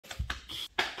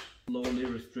slowly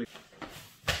restrict.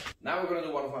 Now we're gonna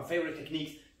do one of my favorite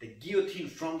techniques, the guillotine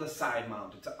from the side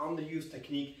mount. It's an underused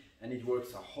technique and it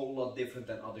works a whole lot different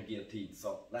than other guillotines.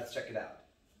 So let's check it out.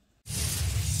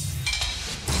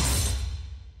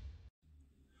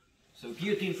 So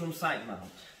guillotine from side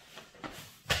mount.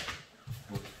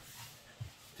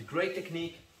 It's a great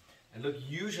technique, and look,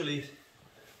 usually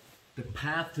the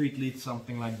path to it leads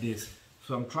something like this.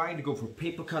 So I'm trying to go for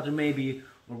paper cutter maybe,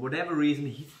 or whatever reason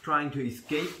he's trying to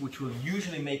escape, which will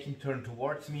usually make him turn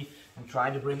towards me and try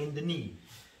to bring in the knee.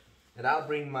 And I'll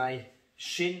bring my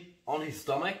shin on his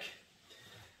stomach,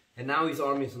 and now his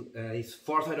arm is his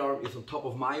far side arm is on top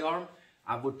of my arm.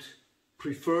 I would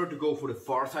prefer to go for the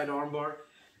far side arm bar,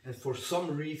 and for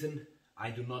some reason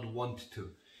I do not want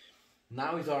to.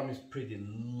 Now his arm is pretty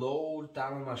low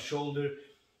down on my shoulder,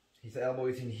 his elbow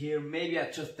is in here. Maybe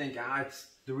I just think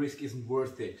the risk isn't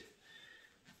worth it.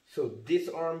 So this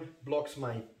arm blocks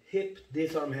my hip,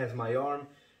 this arm has my arm,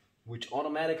 which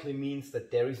automatically means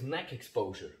that there is neck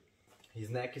exposure. His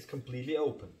neck is completely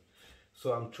open.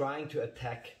 So I'm trying to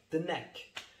attack the neck.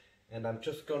 And I'm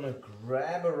just gonna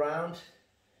grab around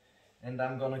and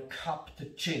I'm gonna cup the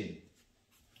chin.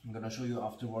 I'm gonna show you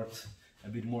afterwards a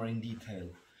bit more in detail.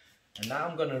 And now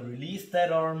I'm gonna release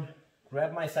that arm,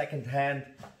 grab my second hand,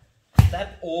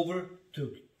 step over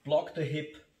to block the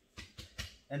hip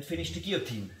and finish the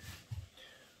guillotine.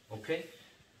 Okay?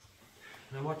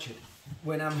 Now watch it.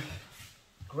 When I'm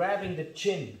grabbing the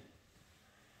chin,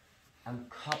 I'm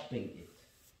cupping it.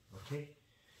 Okay?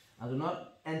 I do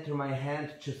not enter my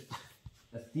hand just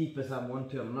as deep as I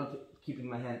want to. I'm not keeping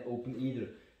my hand open either.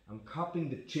 I'm cupping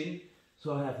the chin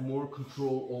so I have more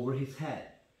control over his head.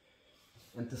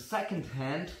 And the second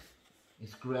hand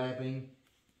is grabbing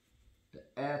the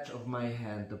edge of my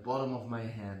hand, the bottom of my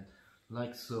hand,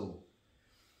 like so.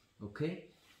 Okay?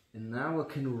 And now I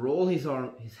can roll his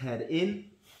head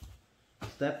in,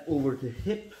 step over the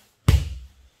hip,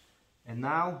 and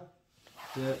now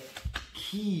the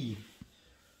key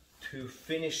to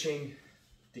finishing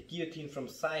the guillotine from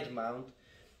side mount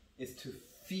is to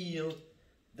feel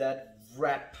that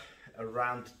wrap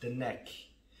around the neck.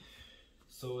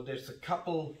 So there's a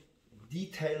couple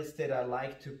details that I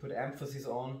like to put emphasis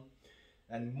on,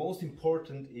 and most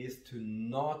important is to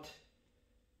not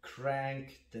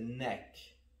crank the neck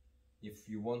if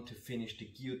you want to finish the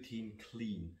guillotine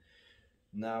clean.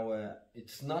 Now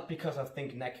it's not because I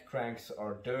think neck cranks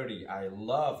are dirty. I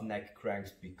love neck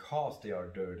cranks because they are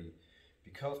dirty,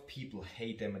 because people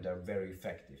hate them and they're very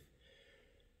effective.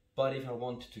 But if I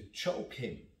want to choke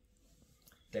him,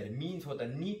 that means what I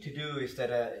need to do is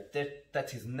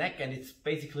that's his neck, and it's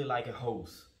basically like a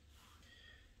hose.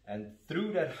 And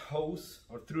through that hose,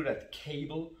 or through that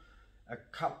cable, a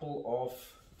couple of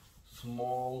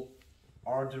small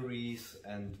arteries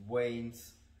and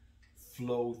veins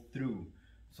flow through.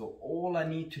 So all I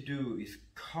need to do is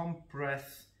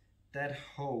compress that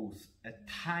hose a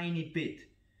tiny bit,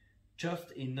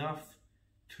 just enough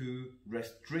to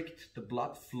restrict the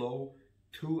blood flow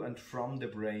to and from the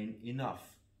brain enough.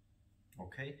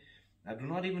 Okay? I do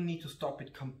not even need to stop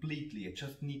it completely, I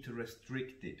just need to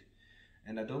restrict it.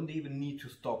 And I don't even need to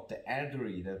stop the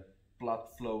artery, the blood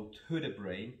flow to the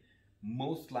brain.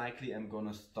 Most likely I'm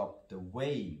gonna stop the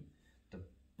vein, the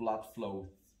blood flow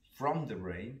from the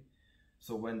brain.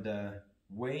 So when the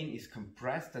vein is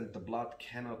compressed and the blood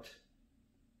cannot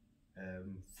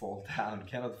fall down,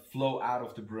 cannot flow out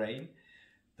of the brain,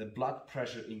 the blood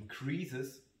pressure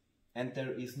increases and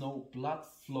there is no blood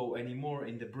flow anymore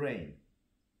in the brain.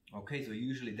 Okay, so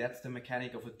usually that's the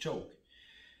mechanic of a choke.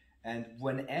 And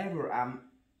whenever I'm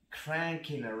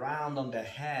cranking around on the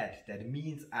head, that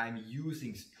means I'm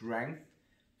using strength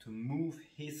to move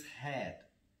his head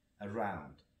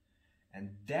around. And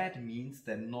that means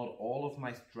that not all of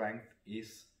my strength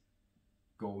is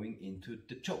going into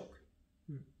the choke.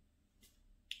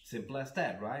 Simple as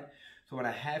that, right? So when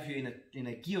I have you in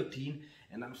a guillotine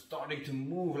and I'm starting to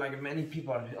move, like many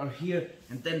people are here,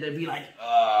 and then they'll be like,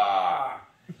 ah!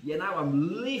 Yeah, now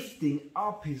I'm lifting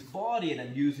up his body and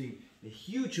I'm using a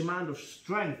huge amount of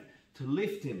strength to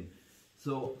lift him.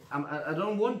 So I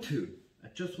don't want to. I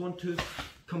just want to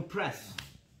compress.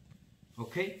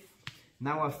 Okay?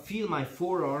 Now I feel my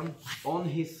forearm on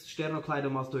his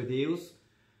sternocleidomastoideus,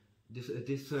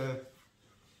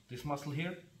 this muscle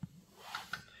here,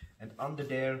 and under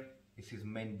there is his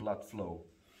main blood flow.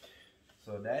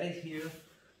 So that is here.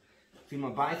 Feel my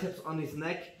biceps on his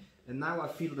neck, and now I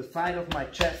feel the side of my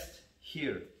chest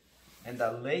here, and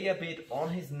I lay a bit on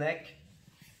his neck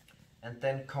and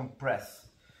then compress.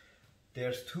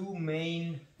 There's two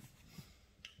main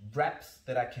reps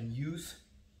that I can use: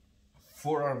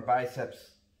 forearm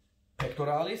biceps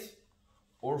pectoralis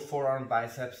or forearm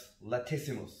biceps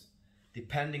latissimus,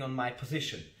 depending on my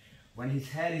position. When his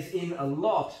head is in a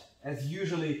lot, as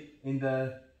usually in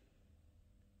the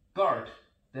guard,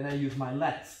 then I use my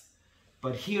lats.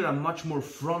 But here I'm much more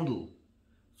frontal,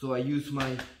 so I use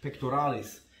my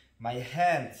pectoralis. My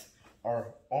hands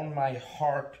are on my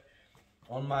heart,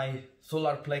 on my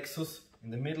solar plexus,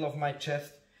 in the middle of my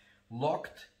chest,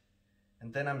 locked,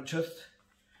 and then I'm just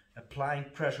applying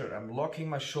pressure. I'm locking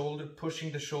my shoulder,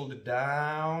 pushing the shoulder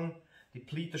down,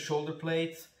 deplete the shoulder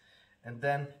blades, and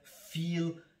then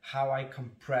feel how I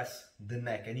compress the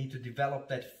neck. I need to develop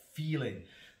that feeling.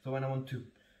 So when I want to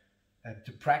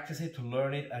practice it, to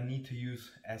learn it, I need to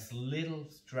use as little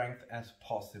strength as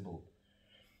possible.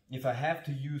 If I have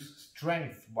to use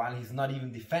strength while he's not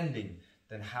even defending,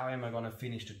 then how am I going to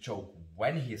finish the choke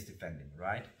when he is defending,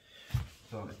 right?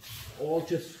 So it's all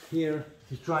just here.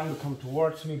 He's trying to come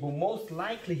towards me, but most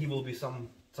likely he will be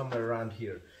somewhere around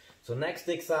here. So neck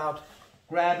sticks out,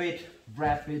 grab it,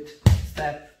 wrap it,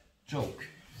 step, choke.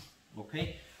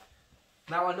 Okay?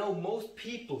 Now I know most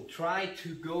people try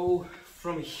to go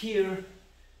from here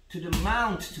to the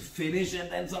mount to finish, and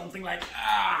then something like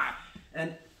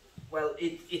and well,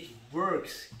 it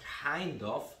works kind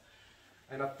of,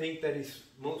 and I think that is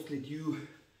mostly due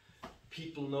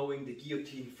people knowing the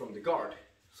guillotine from the guard.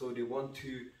 So they want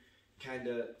to kind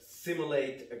of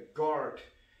simulate a guard.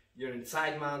 You're in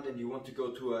side mount and you want to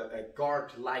go to a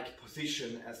guard-like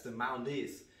position as the mount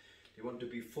is. They want to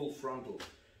be full frontal,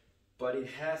 but it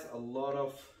has a lot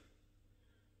of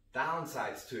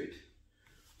downsides to it.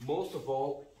 Most of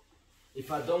all,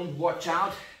 if I don't watch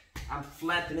out, I'm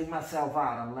flattening myself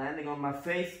out. I'm landing on my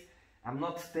face. I'm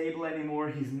not stable anymore.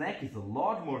 His neck is a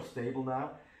lot more stable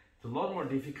now. It's a lot more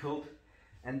difficult.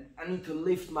 And I need to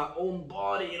lift my own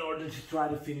body in order to try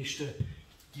to finish the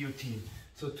guillotine.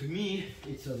 So to me,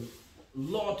 it's a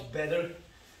lot better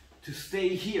to stay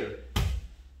here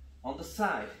on the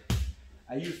side.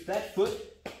 I use that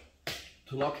foot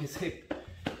to lock his hip.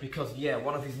 Because yeah,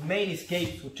 one of his main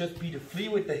escapes would just be to flee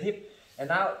with the hip. And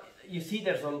now you see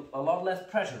there's a lot less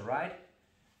pressure, right?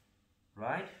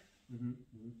 Right?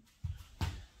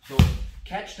 So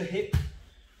catch the hip,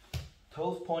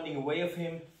 toes pointing away of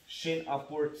him, shin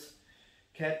upwards,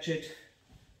 catch it,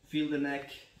 feel the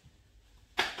neck,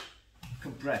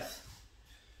 compress.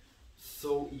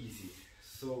 So easy,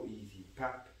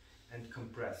 pop and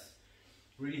compress.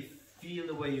 Really feel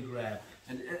the way you grab.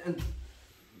 And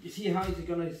you see how he's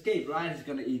gonna escape, right? He's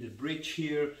gonna either bridge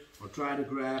here or try to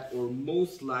grab, or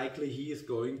most likely he is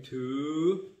going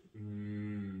to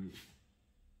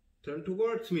turn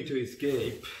towards me to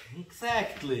escape.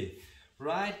 Exactly,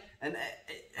 right? And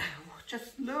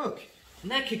just look,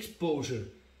 neck exposure,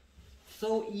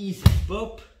 so easy,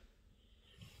 bop.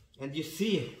 And you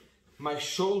see my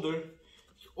shoulder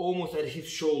is almost at his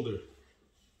shoulder.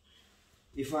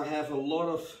 If I have a lot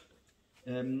of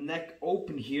neck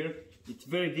open here, it's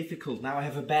very difficult. Now I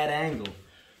have a bad angle.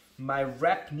 My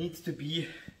wrap needs to be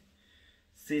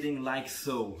sitting like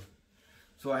so.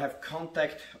 So I have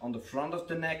contact on the front of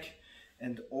the neck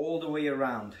and all the way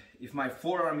around. If my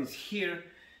forearm is here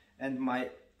and my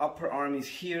upper arm is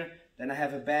here, then I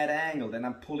have a bad angle. Then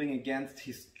I'm pulling against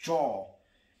his jaw,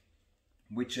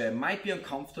 which might be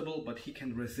uncomfortable, but he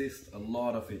can resist a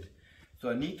lot of it.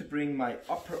 So I need to bring my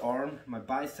upper arm, my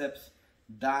biceps,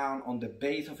 down on the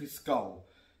base of his skull.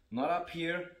 Not up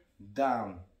here,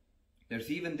 down. There's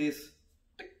even this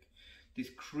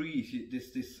crease,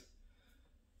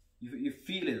 you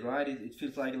feel it, right? It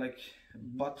feels like a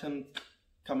button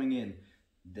coming in.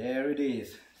 There it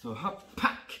is. So hop,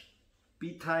 pack,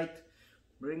 be tight,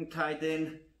 bring tight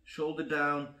in, shoulder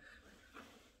down.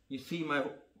 You see my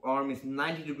arm is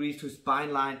 90 degrees to the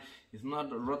spine line. It's not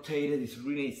rotated,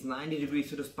 it's 90 degrees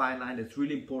to the spine line. That's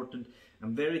really important.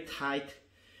 I'm very tight.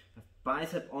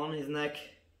 Bicep on his neck,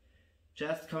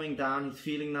 chest coming down. He's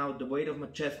feeling now the weight of my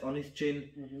chest on his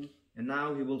chin. And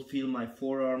now he will feel my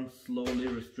forearm slowly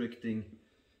restricting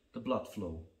the blood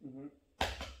flow.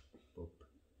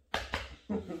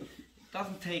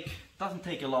 Doesn't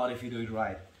take a lot if you do it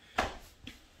right.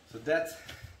 So that's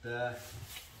the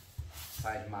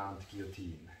side mount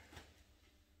guillotine.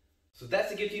 So that's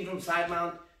the guillotine from side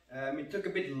mount. It took a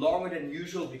bit longer than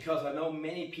usual because I know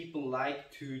many people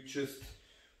like to just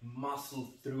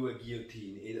muscle through a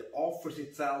guillotine. It offers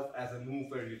itself as a move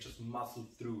where you just muscle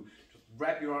through. Just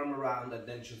wrap your arm around and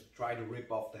then just try to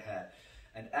rip off the head.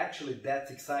 And actually that's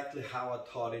exactly how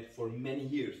I taught it for many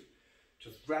years.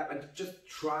 Just wrap and just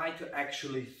try to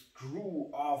actually screw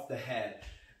off the head.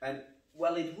 And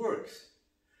well, it works.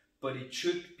 But it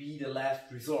should be the last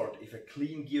resort. If a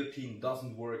clean guillotine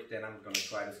doesn't work, then I'm gonna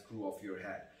try to screw off your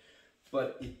head.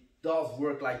 But it does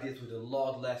work like this with a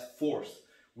lot less force,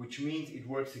 which means it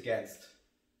works against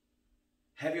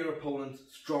heavier opponents,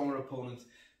 stronger opponents,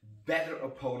 better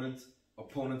opponents,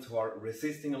 opponents who are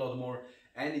resisting a lot more,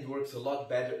 and it works a lot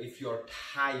better if you are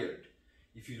tired,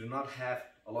 if you do not have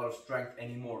a lot of strength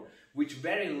anymore, which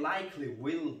very likely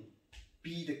will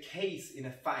be the case in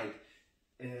a fight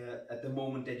at the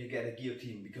moment that you get a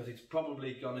guillotine, because it's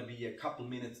probably gonna be a couple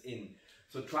minutes in.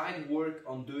 So try to work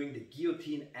on doing the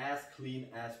guillotine as clean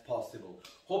as possible.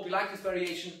 Hope you like this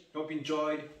variation, hope you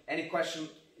enjoyed. Any question,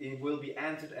 it will be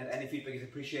answered, and any feedback is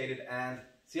appreciated, and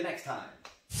see you next time.